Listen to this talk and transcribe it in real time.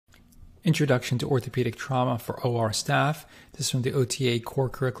Introduction to Orthopedic Trauma for OR Staff. This is from the OTA Core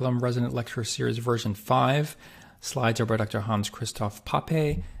Curriculum Resident Lecture Series version 5. Slides are by Dr. Hans-Christoph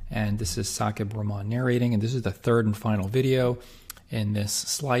Pape, and this is Saqib Rahman narrating, and this is the third and final video in this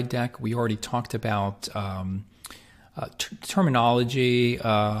slide deck. We already talked about terminology.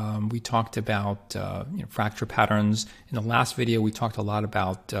 We talked about fracture patterns. In the last video, we talked a lot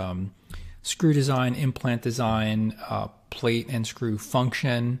about screw design, implant design, plate and screw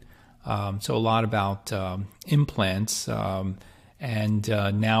function. So a lot about implants, and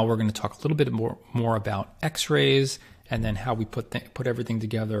now we're going to talk a little bit more about X-rays, and then how we put everything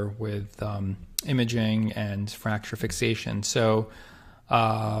together with imaging and fracture fixation. So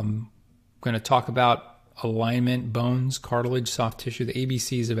I'm going to talk about alignment, bones, cartilage, soft tissue, the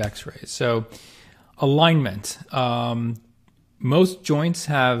ABCs of X-rays. So alignment. Most joints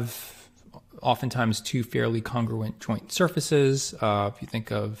have oftentimes two fairly congruent joint surfaces. If you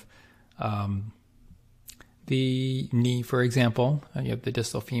think of the knee, for example, you have the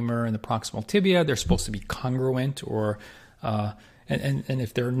distal femur and the proximal tibia. They're supposed to be congruent, or and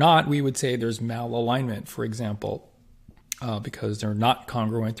if they're not, we would say there's malalignment, for example, because they're not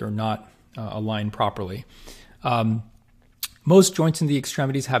congruent, they're not aligned properly. Most joints in the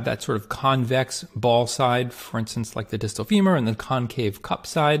extremities have that sort of convex ball side, for instance, like the distal femur, and the concave cup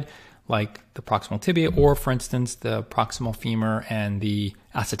side, like the proximal tibia, or for instance, the proximal femur and the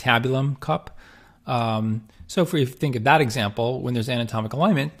acetabulum cup. So if we think of that example, when there's anatomic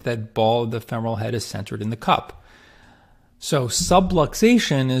alignment, that ball of the femoral head is centered in the cup. So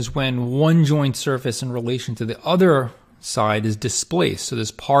subluxation is when one joint surface in relation to the other side is displaced. So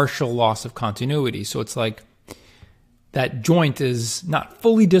there's partial loss of continuity. So it's like that joint is not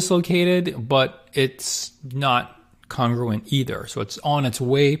fully dislocated, but it's not congruent either. So it's on its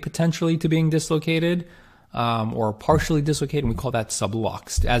way potentially to being dislocated, or partially dislocated, and we call that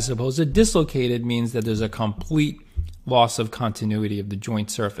subluxed. As opposed to dislocated means that there's a complete loss of continuity of the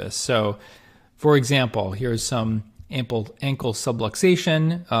joint surface. So, for example, here's some ankle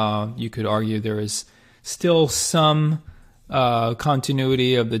subluxation. You could argue there is still some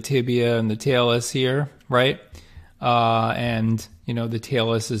continuity of the tibia and the talus here, right? And the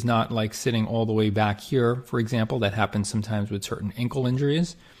talus is not like sitting all the way back here, for example. That happens sometimes with certain ankle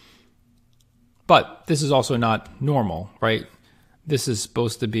injuries. But this is also not normal, right? This is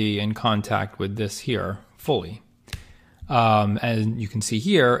supposed to be in contact with this here fully. And you can see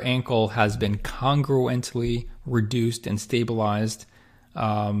here, ankle has been congruently reduced and stabilized,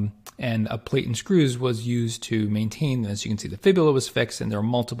 and a plate and screws was used to maintain this. You can see the fibula was fixed, and there are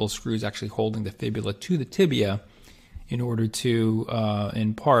multiple screws actually holding the fibula to the tibia in order to,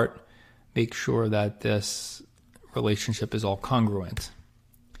 in part, make sure that this relationship is all congruent.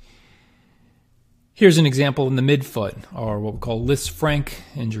 Here's an example in the midfoot, or what we call Lisfranc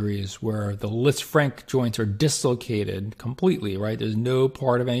injuries, where the Lisfranc joints are dislocated completely, right? There's no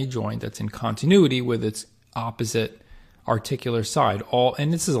part of any joint that's in continuity with its opposite articular side.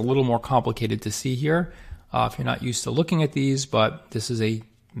 And this is a little more complicated to see here if you're not used to looking at these, but this is a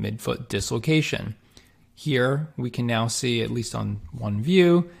midfoot dislocation. Here we can now see, at least on one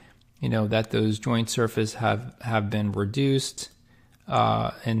view, that those joint surfaces have been reduced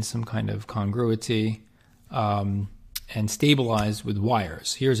in some kind of congruity and stabilized with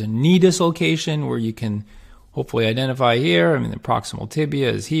wires. Here's a knee dislocation where you can hopefully identify here. The proximal tibia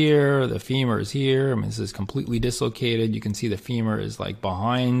is here, the femur is here. This is completely dislocated. You can see the femur is like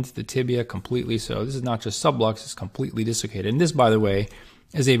behind the tibia completely. So this is not just sublux, it's completely dislocated. And this, by the way,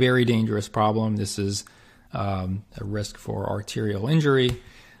 is a very dangerous problem. This is a risk for arterial injury.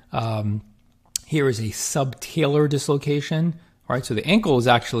 Here is a subtalar dislocation. Right, so the ankle is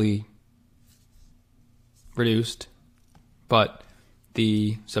actually reduced, but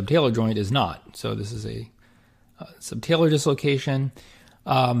the subtalar joint is not. So this is a subtalar dislocation.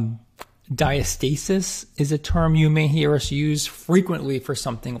 Diastasis is a term you may hear us use frequently for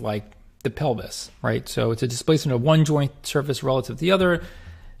something like the pelvis, right? So it's a displacement of one joint surface relative to the other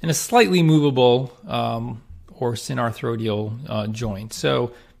in a slightly movable or synarthrodial joint.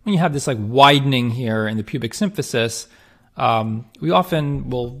 So when you have this like widening here in the pubic symphysis, we often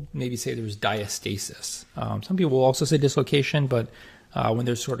will maybe say there's diastasis. Some people will also say dislocation, but when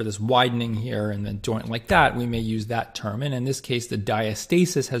there's sort of this widening here in the joint like that, we may use that term. And in this case, the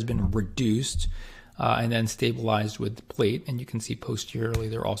diastasis has been reduced and then stabilized with the plate. And you can see posteriorly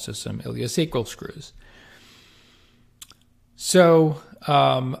there are also some iliosacral screws. So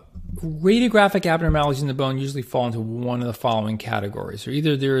radiographic abnormalities in the bone usually fall into one of the following categories. So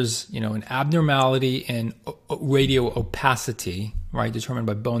either there's an abnormality in radio opacity, right, determined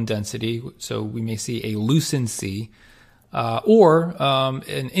by bone density. So we may see a lucency or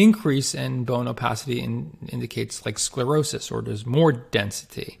an increase in bone opacity indicates like sclerosis, or there's more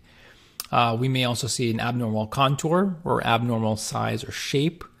density. We may also see an abnormal contour or abnormal size or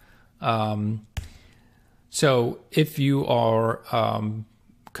shape. So if you are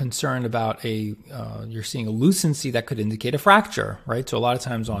concerned about you're seeing a lucency, that could indicate a fracture, right? So a lot of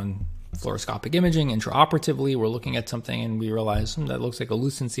times on fluoroscopic imaging, intraoperatively, we're looking at something and we realize that looks like a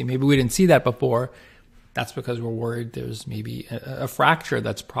lucency. Maybe we didn't see that before. That's because we're worried there's maybe a fracture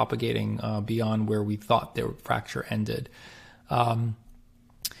that's propagating beyond where we thought the fracture ended.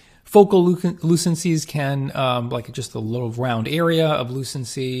 Focal lucencies can, like just a little round area of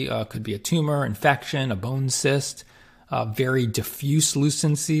lucency, could be a tumor, infection, a bone cyst. Very diffuse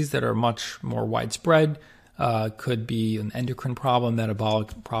lucencies that are much more widespread could be an endocrine problem,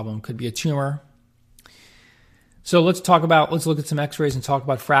 metabolic problem, could be a tumor. So let's look at some x-rays and talk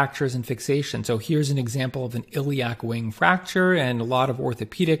about fractures and fixation. So here's an example of an iliac wing fracture, and a lot of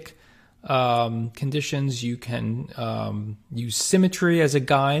orthopedic conditions, you can use symmetry as a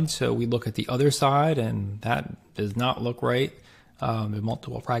guide. So we look at the other side, and that does not look right. There are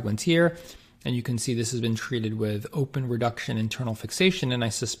multiple fragments here, and you can see this has been treated with open reduction internal fixation, and I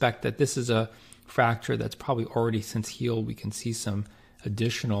suspect that this is a fracture that's probably already since healed. We can see some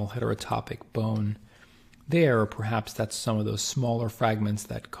additional heterotopic bone there, or perhaps that's some of those smaller fragments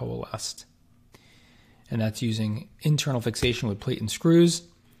that coalesced. And that's using internal fixation with plate and screws.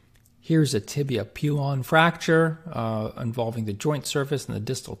 Here's a tibia pilon fracture involving the joint surface and the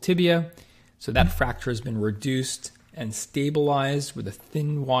distal tibia. So that fracture has been reduced and stabilized with a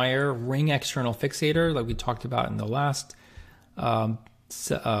thin wire ring external fixator like we talked about in the last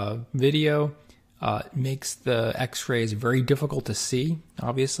video. Makes the x-rays very difficult to see,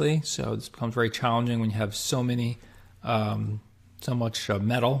 obviously. So this becomes very challenging when you have so much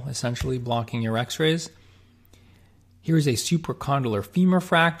metal essentially blocking your x-rays. Here's a supracondylar femur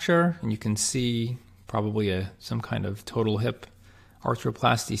fracture, and you can see probably some kind of total hip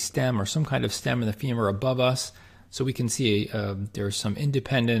arthroplasty stem or some kind of stem in the femur above us. So we can see there's some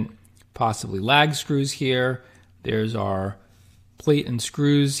independent, possibly lag screws here. There's our plate and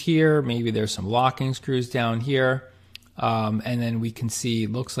screws here. Maybe there's some locking screws down here. And then we can see,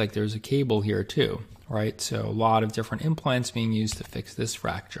 it looks like there's a cable here too, right? So a lot of different implants being used to fix this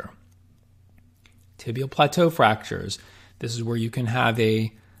fracture. Tibial plateau fractures. This is where you can have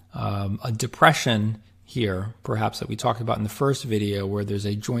a depression here, perhaps that we talked about in the first video, where there's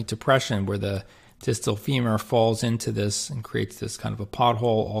a joint depression where the distal femur falls into this and creates this kind of a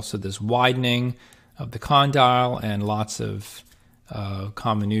pothole. Also this widening of the condyle and lots of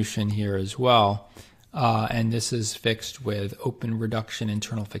comminution here as well. And this is fixed with open reduction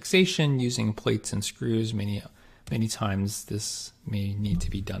internal fixation using plates and screws. Many times this may need to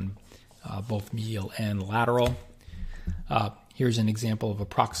be done both medial and lateral. Here's an example of a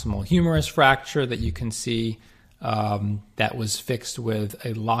proximal humerus fracture that you can see that was fixed with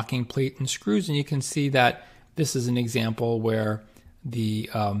a locking plate and screws. And you can see that this is an example where the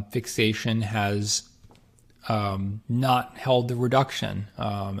fixation has not held the reduction,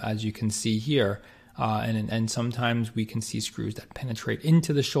 as you can see here. And sometimes we can see screws that penetrate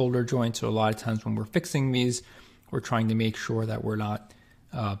into the shoulder joint. So a lot of times when we're fixing these, we're trying to make sure that we're not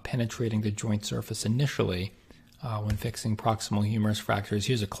penetrating the joint surface initially when fixing proximal humerus fractures.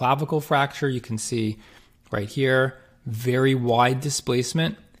 Here's a clavicle fracture. You can see right here, very wide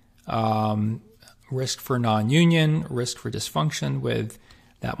displacement, risk for non-union, risk for dysfunction with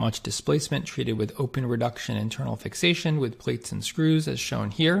that much displacement, treated with open reduction internal fixation with plates and screws as shown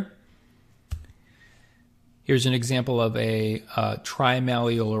here. Here's an example of a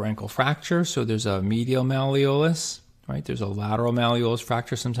trimalleolar ankle fracture. So there's a medial malleolus, right? There's a lateral malleolus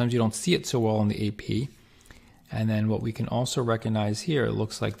fracture. Sometimes you don't see it so well in the AP. And then what we can also recognize here, it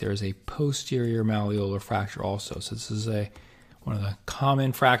looks like there's a posterior malleolar fracture also. So this is one of the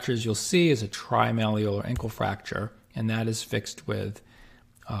common fractures you'll see is a trimalleolar ankle fracture, and that is fixed with,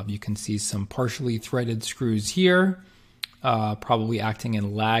 you can see some partially threaded screws here, probably acting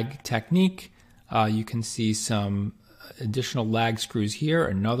in lag technique. You can see some additional lag screws here,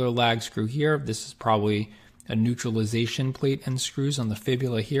 another lag screw here. This is probably a neutralization plate and screws on the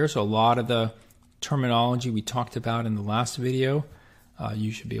fibula here. So a lot of the terminology we talked about in the last video,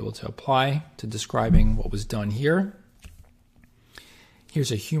 you should be able to apply to describing what was done here.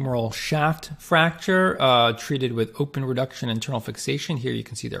 Here's a humeral shaft fracture treated with open reduction internal fixation. Here you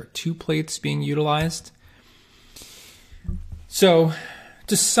can see there are two plates being utilized. So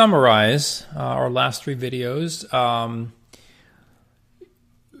to summarize our last three videos,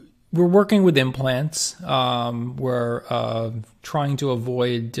 We're working with implants. We're trying to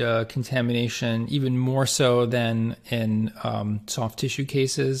avoid contamination even more so than in soft tissue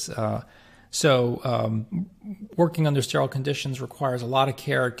cases. So working under sterile conditions requires a lot of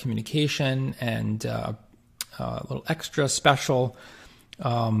care, communication, and a little extra special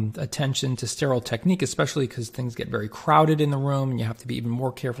attention to sterile technique, especially because things get very crowded in the room and you have to be even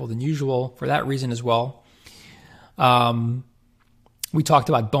more careful than usual for that reason as well. We talked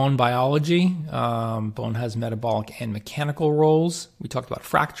about bone biology. Bone has metabolic and mechanical roles. We talked about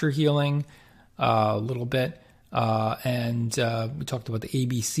fracture healing a little bit. And we talked about the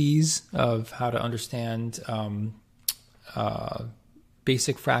ABCs of how to understand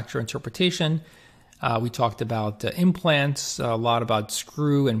basic fracture interpretation. We talked about implants, a lot about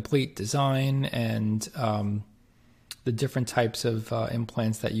screw and plate design, and the different types of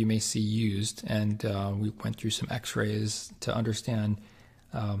implants that you may see used. And we went through some x-rays to understand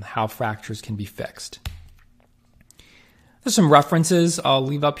how fractures can be fixed. There's some references I'll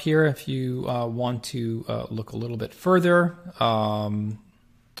leave up here if you want to look a little bit further on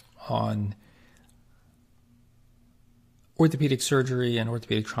orthopedic surgery and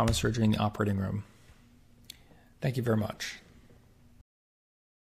orthopedic trauma surgery in the operating room. Thank you very much.